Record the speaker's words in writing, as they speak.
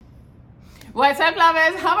What's up,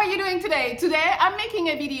 lovers? How are you doing today? Today I'm making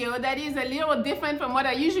a video that is a little different from what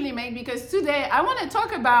I usually make because today I want to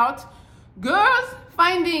talk about girls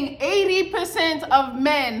finding 80% of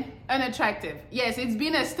men unattractive. Yes, it's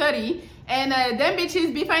been a study, and them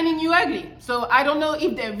bitches be finding you ugly. So I don't know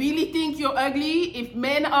if they really think you're ugly, if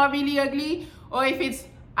men are really ugly, or if it's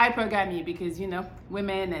hypergamy because, you know,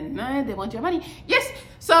 women and they want your money. Yes.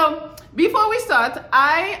 So before we start,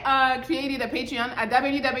 I created a Patreon at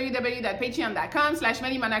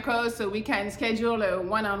www.patreon.com/MellyMonaco, so we can schedule a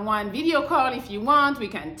one-on-one video call if you want. We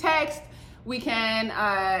can text, we can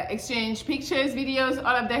exchange pictures, videos,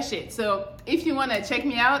 all of that shit. So if you want to check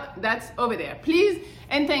me out, that's over there, please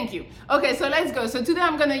and thank you. Okay, so let's go. So today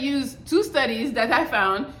I'm gonna use two studies that I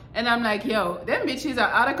found, and I'm like, yo, them bitches are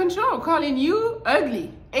out of control, calling you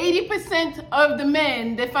ugly. 80% of the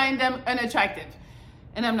men, they find them unattractive.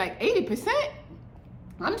 And I'm like, 80%?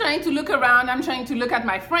 I'm trying to look around, I'm trying to look at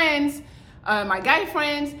my friends, my guy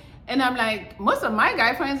friends, and I'm like, most of my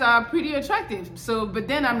guy friends are pretty attractive. So, but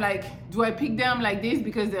then I'm like, do I pick them like this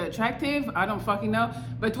because they're attractive? I don't fucking know.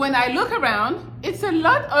 But when I look around, it's a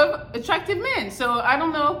lot of attractive men. So I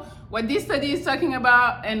don't know what this study is talking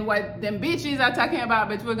about and what them bitches are talking about,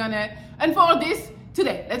 but we're gonna unfold this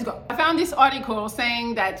today. Let's go. I found this article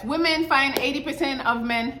saying that women find 80% of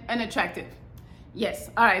men unattractive. Yes,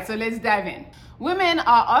 all right, so let's dive in. Women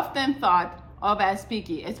are often thought of as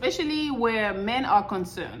picky, especially where men are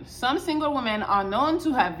concerned. Some single women are known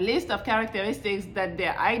to have lists of characteristics that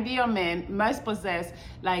their ideal man must possess,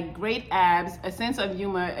 like great abs, a sense of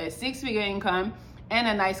humor, a six-figure income, and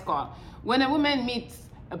a nice car. When a woman meets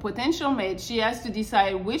a potential mate, she has to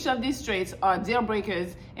decide which of these traits are deal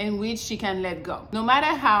breakers and which she can let go. No matter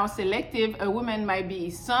how selective a woman might be,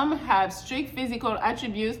 some have strict physical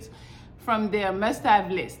attributes from their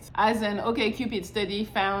must-have list. As an OkCupid study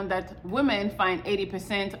found that women find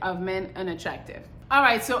 80% of men unattractive. All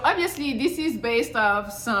right, so obviously this is based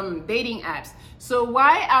off some dating apps. So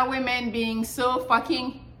why are women being so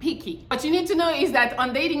fucking picky? What you need to know is that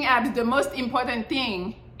on dating apps, the most important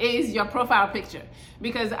thing is your profile picture.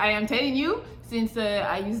 Because I am telling you, since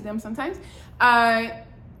I use them sometimes,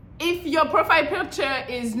 if your profile picture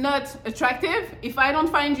is not attractive, if I don't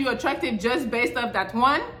find you attractive just based off that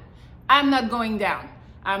one, I'm not going down.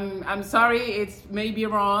 I'm sorry, it's maybe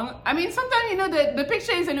wrong. I mean, sometimes, you know, the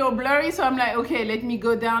picture is a little blurry, so I'm like, okay, let me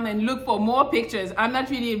go down and look for more pictures. I'm not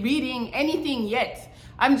really reading anything yet.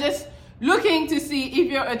 I'm just looking to see if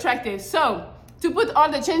you're attractive. So to put all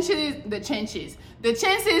the chances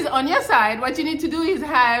on your side, what you need to do is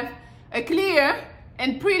have a clear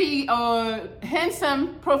and pretty or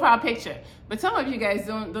handsome profile picture. But some of you guys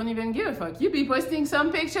don't even give a fuck. You be posting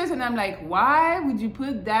some pictures and I'm like, why would you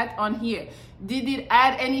put that on here? Did it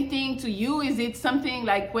add anything to you? Is it something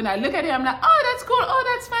like when I look at it, I'm like, oh, that's cool, oh,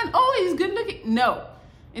 that's fun, oh, he's good looking? No.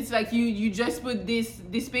 It's like you just put this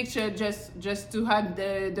picture just to have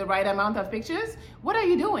the right amount of pictures. What are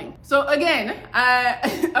you doing? So again,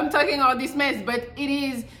 I'm talking all this mess, but it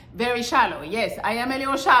is very shallow. Yes, I am a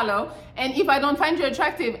little shallow. And if I don't find you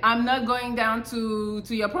attractive, I'm not going down to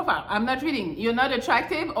your profile. I'm not reading. You're not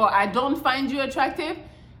attractive, or I don't find you attractive,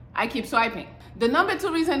 I keep swiping. The number 2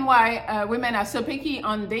 reason why women are so picky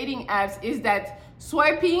on dating apps is that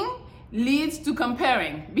swiping leads to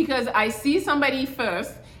comparing, because I see somebody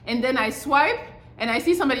first and then I swipe and I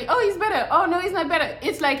see somebody, oh, he's better, oh no, he's not better.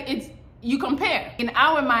 It's like you compare. In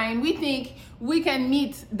our mind, we think we can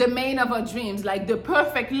meet the man of our dreams, like the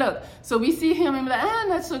perfect look. So we see him and we're like, ah,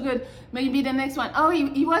 not so good. Maybe the next one, oh,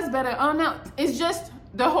 he was better. Oh no, it's just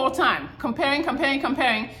the whole time comparing,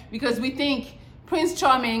 because we think Prince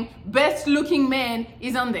Charming, best looking man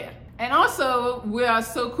is on there. And also, we are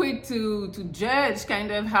so quick to judge kind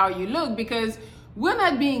of how you look, because we're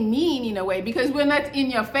not being mean in a way, because we're not in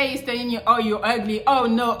your face telling you, oh, you're ugly, oh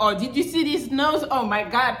no, or did you see this nose, oh my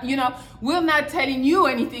God, you know, we're not telling you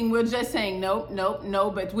anything, we're just saying no,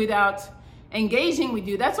 but without engaging with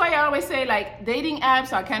you. That's why I always say, like, dating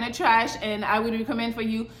apps are kind of trash, and I would recommend for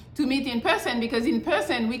you to meet in person, because in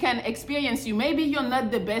person we can experience you. Maybe you're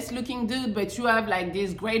not the best looking dude, but you have like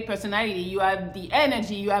this great personality, you have the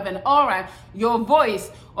energy, you have an aura, your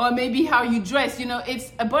voice, or maybe how you dress, you know,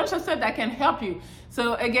 it's a bunch of stuff that can help you.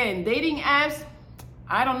 So again, dating apps,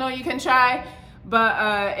 I don't know, you can try, but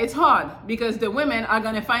it's hard because the women are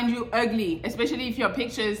gonna find you ugly, especially if your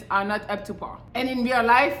pictures are not up to par. And in real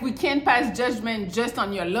life, we can't pass judgment just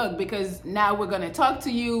on your look, because now we're gonna talk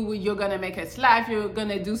to you, you're gonna make us laugh, you're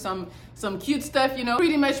gonna do some cute stuff, you know.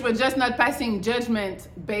 Pretty much we're just not passing judgment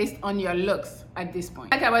based on your looks at this point.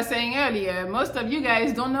 Like I was saying earlier, most of you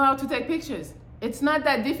guys don't know how to take pictures. It's not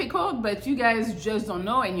that difficult, but you guys just don't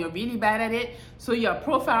know and you're really bad at it. So your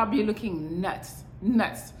profile be looking nuts.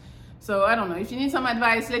 So I don't know, if you need some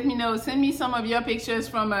advice, let me know. Send me some of your pictures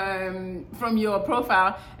from your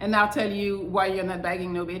profile and I'll tell you why you're not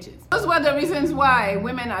bagging no bitches. Those were the reasons why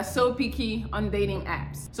women are so picky on dating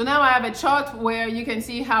apps. So now I have a chart where you can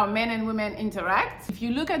see how men and women interact. If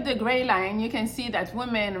you look at the gray line, you can see that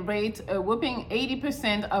women rate a whopping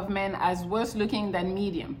 80% of men as worse looking than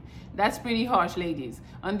medium. That's pretty harsh, ladies.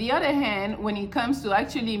 On the other hand, when it comes to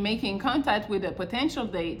actually making contact with a potential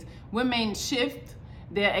date, women shift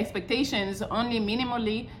their expectations only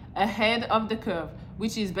minimally ahead of the curve,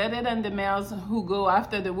 which is better than the males who go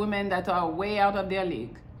after the women that are way out of their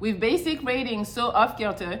league. With basic ratings so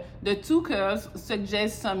off-kilter, the two curves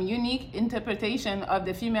suggest some unique interpretation of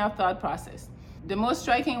the female thought process. The most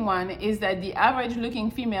striking one is that the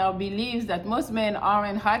average-looking female believes that most men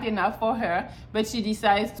aren't hot enough for her, but she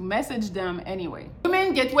decides to message them anyway.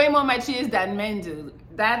 Women get way more matches than men do.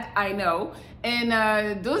 That I know.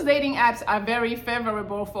 And those dating apps are very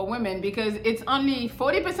favorable for women because it's only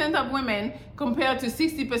 40% of women compared to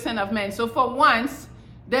 60% of men. So for once,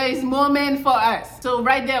 there is more men for us. So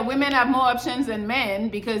right there, women have more options than men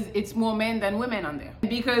because it's more men than women on there.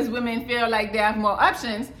 Because women feel like they have more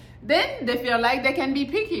options, then they feel like they can be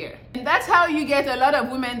pickier. And that's how you get a lot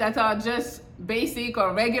of women that are just basic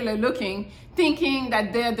or regular looking, thinking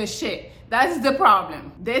that they're the shit. That's the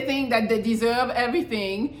problem. They think that they deserve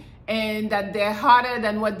everything and that they're harder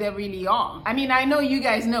than what they really are. I mean, I know you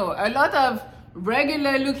guys know a lot of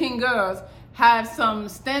regular looking girls have some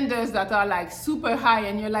standards that are like super high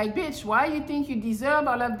and you're like, bitch, why you think you deserve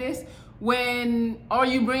all of this when all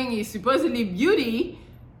you bring is supposedly beauty,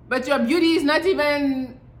 but your beauty is not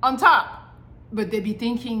even on top? But they be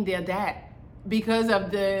thinking they're that because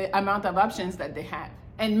of the amount of options that they have.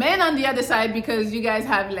 And men on the other side, because you guys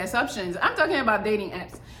have less options. I'm talking about dating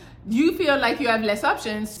apps. You feel like you have less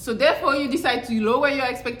options, so therefore you decide to lower your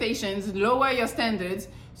expectations, lower your standards,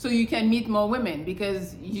 so you can meet more women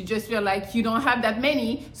because you just feel like you don't have that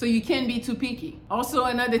many, so you can't be too picky. Also,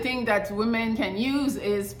 another thing that women can use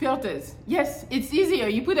is filters. Yes, it's easier.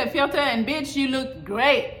 You put a filter and bitch, you look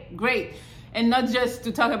great. And not just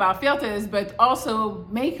to talk about filters, but also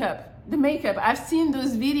makeup. The makeup. I've seen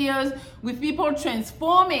those videos with people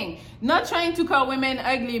transforming, not trying to call women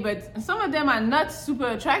ugly, but some of them are not super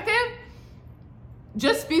attractive,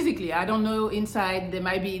 just physically. I don't know, inside they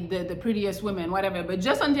might be the prettiest women, whatever, but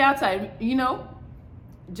just on the outside, you know,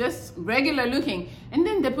 just regular looking. And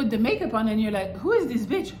then they put the makeup on and you're like, who is this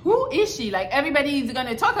bitch? Who is she? Like everybody is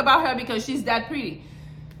gonna talk about her because she's that pretty.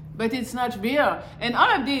 But it's not real. And all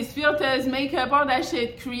of these filters, makeup, all that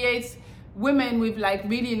shit creates women with like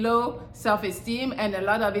really low self-esteem and a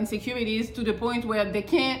lot of insecurities to the point where they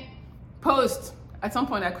can't post. At some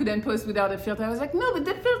point I couldn't post without a filter. I was like, no, but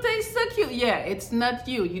the filter is so cute. Yeah, it's not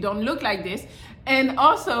you. You don't look like this. And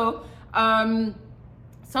also,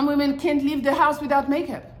 some women can't leave the house without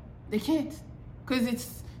makeup. They can't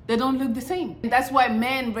because they don't look the same. And that's why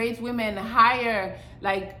men rate women higher,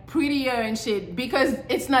 like prettier and shit, because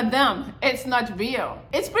it's not them. It's not real.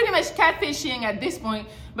 It's pretty much catfishing at this point.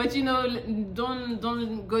 But you know,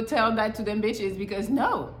 don't go tell that to them bitches because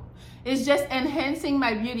no, it's just enhancing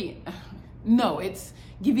my beauty. No, it's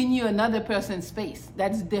giving you another person's space.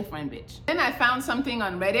 That's different, bitch. Then I found something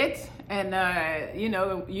on Reddit and you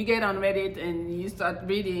know, you get on Reddit and you start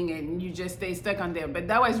reading and you just stay stuck on there. But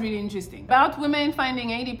that was really interesting. About women finding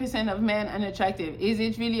 80% of men unattractive. Is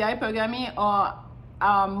it really hypergamy or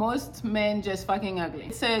are most men just fucking ugly?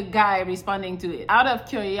 It's a guy responding to it. Out of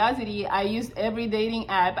curiosity, I used every dating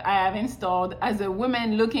app I have installed as a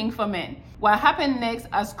woman looking for men. What happened next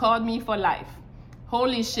has scarred me for life.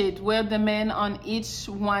 Holy shit, were the men on each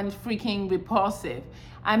one freaking repulsive.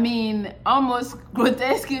 I mean, almost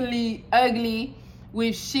grotesquely ugly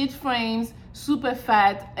with shit frames, super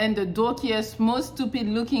fat, and the dorkiest, most stupid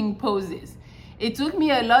looking poses. It took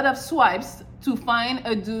me a lot of swipes to find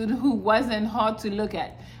a dude who wasn't hard to look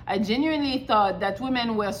at. I genuinely thought that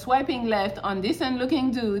women were swiping left on decent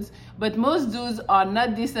looking dudes, but most dudes are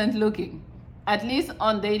not decent looking, at least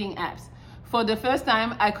on dating apps. For the first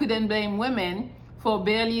time, I couldn't blame women for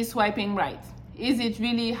barely swiping right. Is it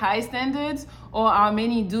really high standards or are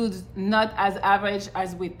many dudes not as average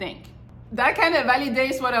as we think? That kind of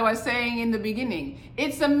validates what I was saying in the beginning.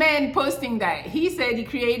 It's a man posting that. He said he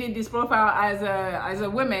created this profile as a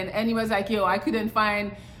woman and he was like, yo, I couldn't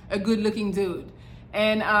find a good looking dude.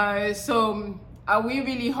 And so are we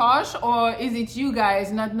really harsh or is it you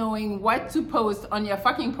guys not knowing what to post on your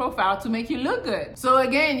fucking profile to make you look good? So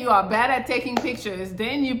again, you are bad at taking pictures.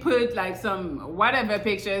 Then you put like some whatever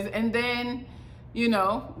pictures and then You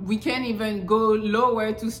know, we can't even go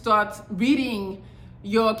lower to start reading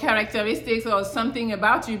your characteristics or something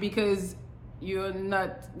about you because you're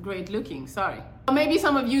not great looking. Sorry. Or maybe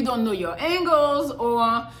some of you don't know your angles,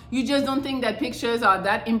 or you just don't think that pictures are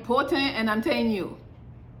that important. And I'm telling you,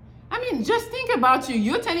 I mean, just think about you.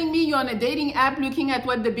 You're telling me you're on a dating app looking at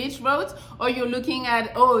what the bitch wrote, or you're looking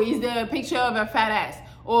at, oh, is there a picture of a fat ass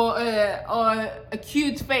or a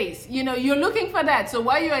cute face? You know, you're looking for that. So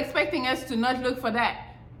why are you expecting us to not look for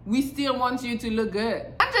that? We still want you to look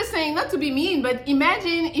good. I'm just saying, not to be mean, but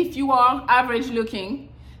imagine if you are average looking,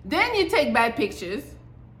 then you take bad pictures,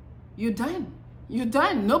 you're done. You're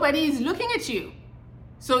done. Nobody is looking at you.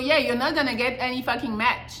 So yeah, you're not gonna get any fucking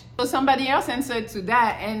match. So somebody else answered to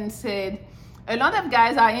that and said, a lot of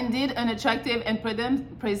guys are indeed unattractive and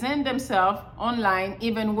present themselves online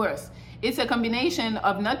even worse. It's a combination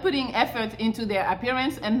of not putting effort into their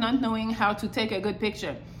appearance and not knowing how to take a good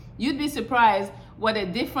picture. You'd be surprised what a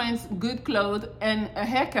difference good clothes and a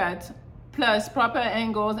haircut plus proper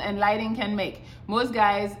angles and lighting can make. Most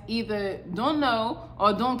guys either don't know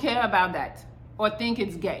or don't care about that, or think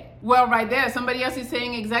it's gay. Well, right there, somebody else is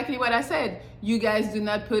saying exactly what I said. You guys do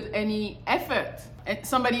not put any effort. And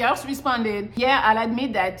somebody else responded, yeah, I'll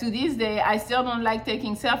admit that to this day, I still don't like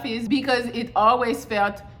taking selfies because it always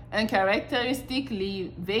felt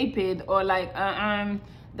uncharacteristically vapid, or like,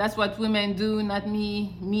 that's what women do, not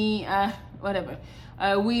me, whatever.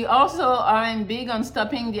 We also aren't big on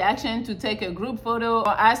stopping the action to take a group photo or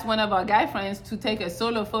ask one of our guy friends to take a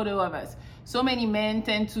solo photo of us. So many men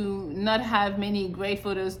tend to not have many great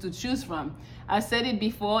photos to choose from. I've said it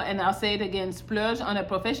before and I'll say it again, splurge on a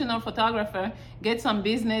professional photographer, get some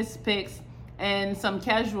business pics and some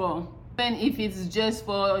casual, even if it's just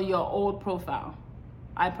for your old profile.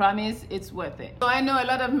 I promise it's worth it. So I know a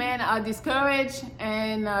lot of men are discouraged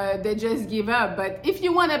and they just give up. But if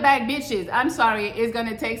you want to bag bitches, I'm sorry, it's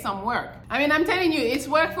gonna take some work. I mean, I'm telling you, it's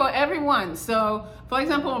work for everyone. So for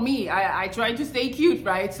example, me, I try to stay cute,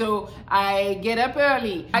 right? So I get up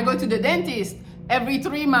early. I go to the dentist every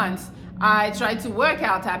 3 months. I try to work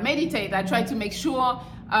out, I meditate. I try to make sure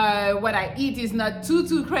what I eat is not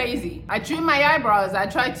too crazy. I trim my eyebrows. I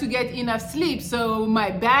try to get enough sleep so my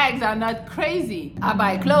bags are not crazy. I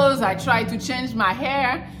buy clothes. I try to change my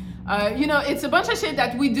hair. You know, it's a bunch of shit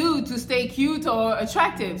that we do to stay cute or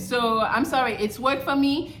attractive. So I'm sorry, it's work for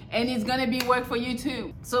me and it's gonna be work for you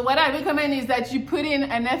too. So what I recommend is that you put in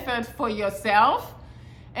an effort for yourself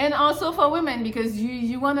and also for women, because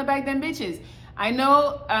you wanna bag them bitches. I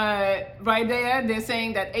know right there, they're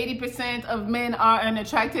saying that 80% of men are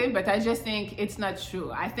unattractive, but I just think it's not true.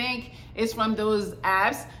 I think it's from those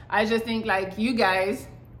apps. I just think, like, you guys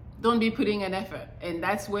don't be putting an effort, and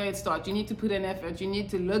that's where it starts. You need to put an effort. You need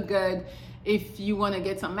to look good if you want to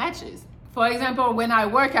get some matches. For example, when I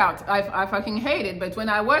work out, I fucking hate it, but when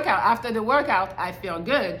I work out, after the workout, I feel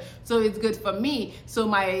good. So it's good for me. So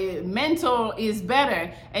my mental is better,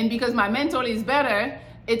 and because my mental is better,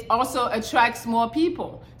 it also attracts more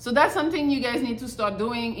people. So that's something you guys need to start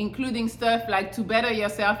doing, including stuff like to better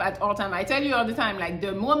yourself at all time. I tell you all the time, like,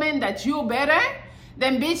 the moment that you're better,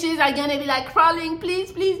 then bitches are gonna be like crawling,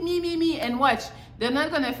 please, me, and watch. They're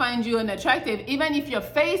not gonna find you unattractive. Even if your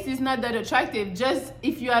face is not that attractive, just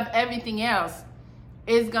if you have everything else,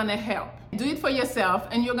 it's gonna help. Do it for yourself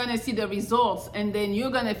and you're gonna see the results, and then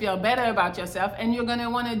you're gonna feel better about yourself and you're gonna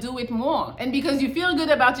wanna do it more. And because you feel good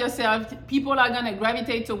about yourself, people are gonna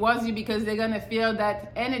gravitate towards you because they're gonna feel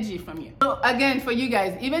that energy from you. So again, for you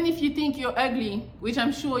guys, even if you think you're ugly, which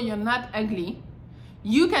I'm sure you're not ugly,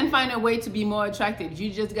 you can find a way to be more attractive. You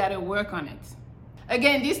just gotta work on it.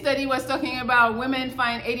 Again, this study was talking about women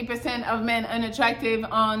find 80% of men unattractive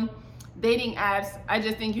on dating apps. I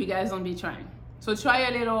just think you guys don't be trying. So try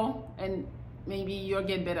a little and maybe you'll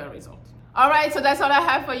get better results. All right, so that's all I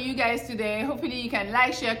have for you guys today. Hopefully you can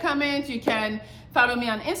like, share, comment. You can follow me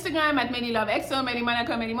on Instagram at MediLoveXO,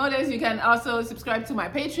 MediMonaco, MediModels. You can also subscribe to my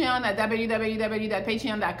Patreon at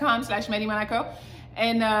www.patreon.com/MediMonaco.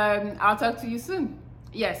 And I'll talk to you soon.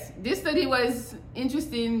 Yes, this study was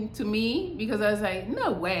interesting to me because I was like,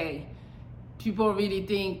 no way people really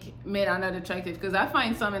think men are not attractive, because I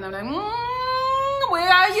find some and I'm like, where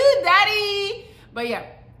are you, daddy? But yeah,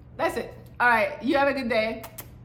 that's it. All right, you have a good day.